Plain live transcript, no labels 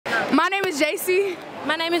My name is JC.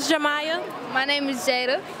 My name is Jamaya. My name is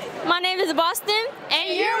Jada. My name is Boston.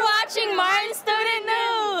 And you're watching Martin Student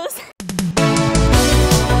News.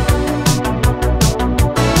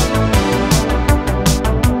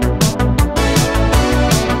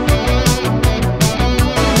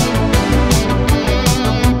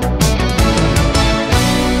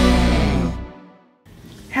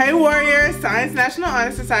 Hey Warriors! Science National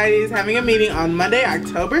Honor Society is having a meeting on Monday,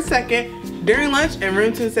 October 2nd during lunch in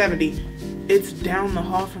room 270. It's down the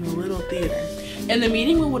hall from the Little Theater. In the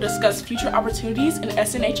meeting, we will discuss future opportunities in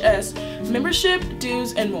SNHS, membership,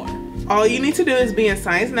 dues, and more. All you need to do is be in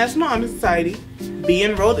Science National Honor Society, be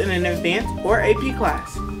enrolled in an advanced or AP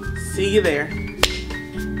class. See you there.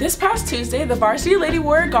 This past Tuesday, the varsity Lady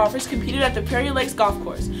Warrior golfers competed at the Prairie Lakes Golf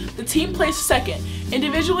Course. The team placed second.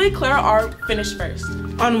 Individually, Clara R. finished first.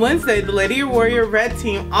 On Wednesday, the Lady Warrior Red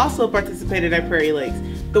team also participated at Prairie Lakes.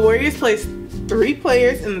 The Warriors placed 3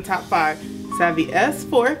 players in the top 5. Savvy S.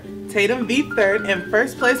 4th, Tatum V. 3rd, and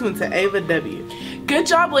first place went to Ava W. Good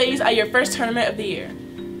job, ladies, at your first tournament of the year.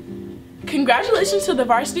 Congratulations to the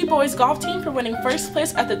varsity boys golf team for winning first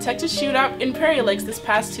place at the Texas Shootout in Prairie Lakes this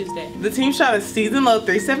past Tuesday. The team shot a season low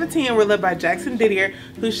 317 and were led by Jackson Didier,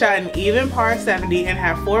 who shot an even par 70 and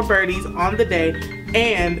had 4 birdies on the day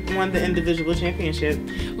and won the individual championship.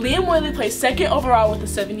 Liam Woodley placed second overall with a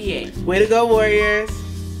 78. Way to go, Warriors!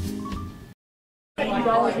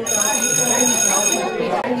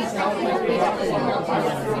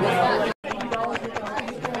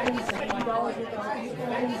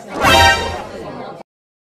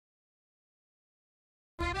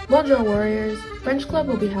 Bonjour Warriors! French Club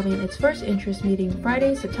will be having its first interest meeting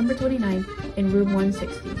Friday, September 29th in room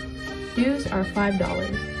 160. Dues are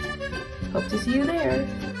 $5. Hope to see you there!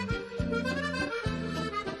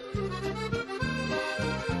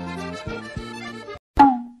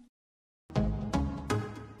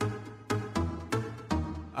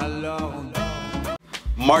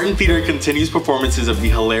 Martin Theater continues performances of the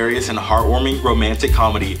hilarious and heartwarming romantic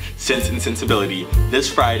comedy Sense and Sensibility this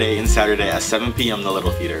Friday and Saturday at 7 p.m. in the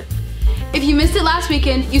Little Theater. If you missed it last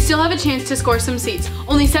weekend, you still have a chance to score some seats.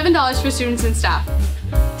 Only $7 for students and staff.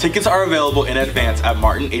 Tickets are available in advance at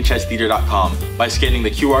martinhstheater.com by scanning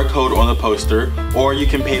the QR code on the poster, or you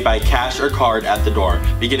can pay by cash or card at the door,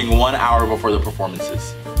 beginning 1 hour before the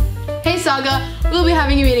performances. Hey Saga, we'll be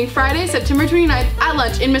having a meeting Friday, September 29th at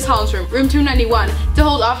lunch in Miss Holland's room, room 291, to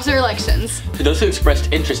hold officer elections. To those who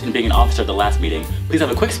expressed interest in being an officer at the last meeting, please have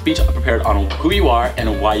a quick speech prepared on who you are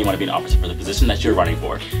and why you want to be an officer for the position that you're running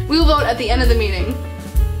for. We will vote at the end of the meeting.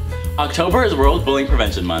 October is World Bullying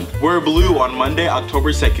Prevention Month. Wear blue on Monday,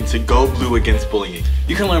 October 2nd to go blue against bullying.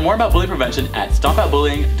 You can learn more about bullying prevention at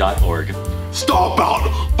stompoutbullying.org. Stomp out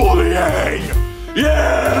bullying!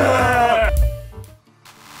 Yeah!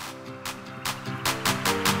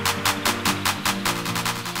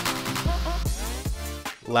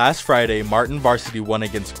 Last Friday, Martin varsity won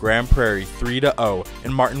against Grand Prairie 3-0,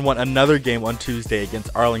 and Martin won another game on Tuesday against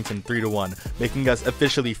Arlington 3-1, making us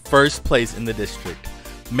officially first place in the district.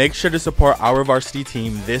 Make sure to support our varsity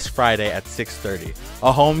team this Friday at 6:30,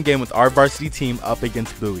 a home game with our varsity team up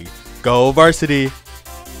against Bowie. Go Varsity!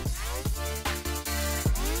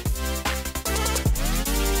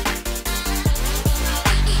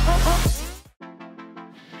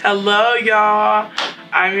 Hello, y'all.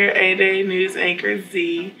 I'm your A-Day News anchor,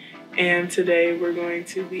 Z, and today we're going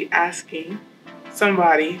to be asking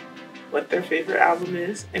somebody what their favorite album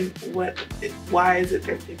is and why is it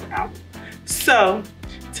their favorite album. So,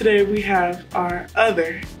 today we have our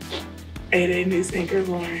other A-Day News anchor,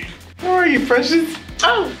 Lauren. How are you, Precious?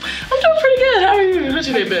 Oh, I'm doing pretty good. How are you? How's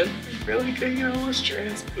your day been? Really good, you know, a little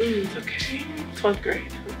stressed. It's okay. 12th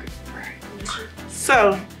grade. Okay, right.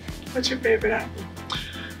 So, what's your favorite album?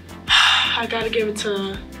 I gotta give it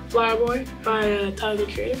to Flower Boy by Tyler, the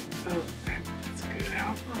Creator. Oh, that's a good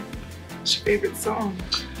album. What's your favorite song?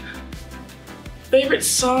 Favorite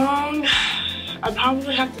song? I'd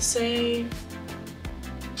probably have to say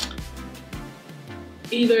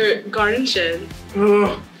either Garden Shed.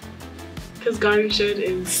 Oh, Because Garden Shed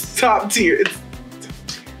is top tier.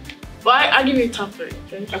 Well, I give you a top 3,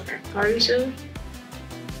 okay? Okay. Garden Shed.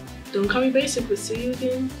 Don't Call Me Basic, but See You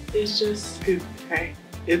Again. It's just... Hey,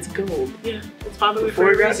 it's gold. Yeah, it's popular Before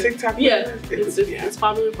for a it got reason. TikTok. Yeah, it's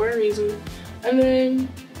popular for a reason. And then,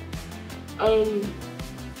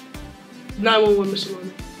 911 Mr.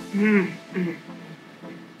 London.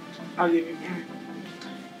 I'll give you mine.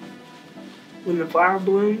 When the Flower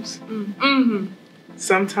Blooms.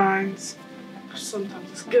 Sometimes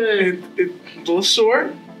it's good. It's a little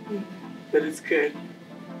short, but it's good.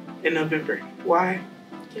 In November. Why?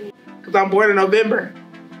 Because I'm born in November.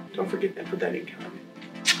 Don't forget that. Put that in calendar.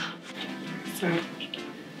 So,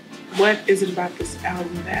 what is it about this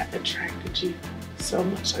album that attracted you so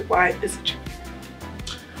much? Like, why is it your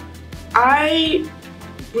favorite? I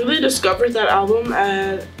really discovered that album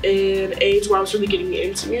at an age where I was really getting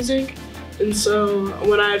into music. And so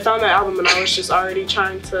when I found that album and I was just already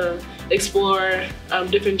trying to explore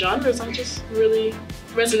different genres, I just really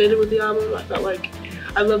resonated with the album. I felt like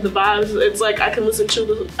I love the vibes. It's like I can listen to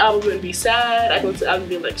the album and be sad. I can listen to the album and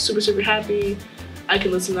be like super, super happy. I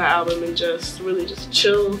can listen to that album and just really just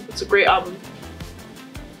chill. It's a great album.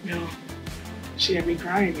 Yo, she had me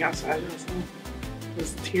crying outside. I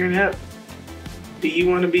was tearing up. Do you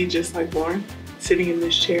want to be just like Lauren, sitting in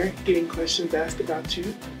this chair, getting questions asked about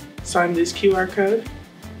you? Sign this QR code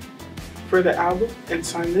for the album and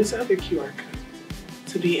sign this other QR code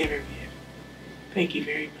to be interviewed. Thank you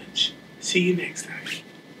very much. See you next time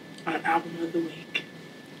on Album of the Week.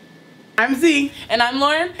 I'm Z. And I'm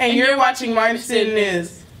Lauren. And you're watching Martin Student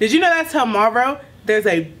News. Did you know that tomorrow there's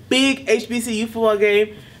a big HBCU football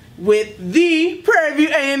game with the Prairie View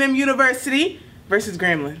A&M University versus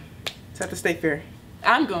Grambling? It's at the State Fair.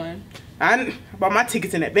 I'm going. I bought my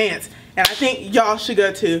tickets in advance, and I think y'all should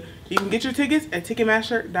go too. You can get your tickets at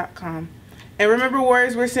Ticketmaster.com. And remember,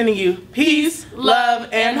 Warriors, we're sending you peace, love,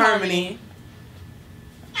 and harmony.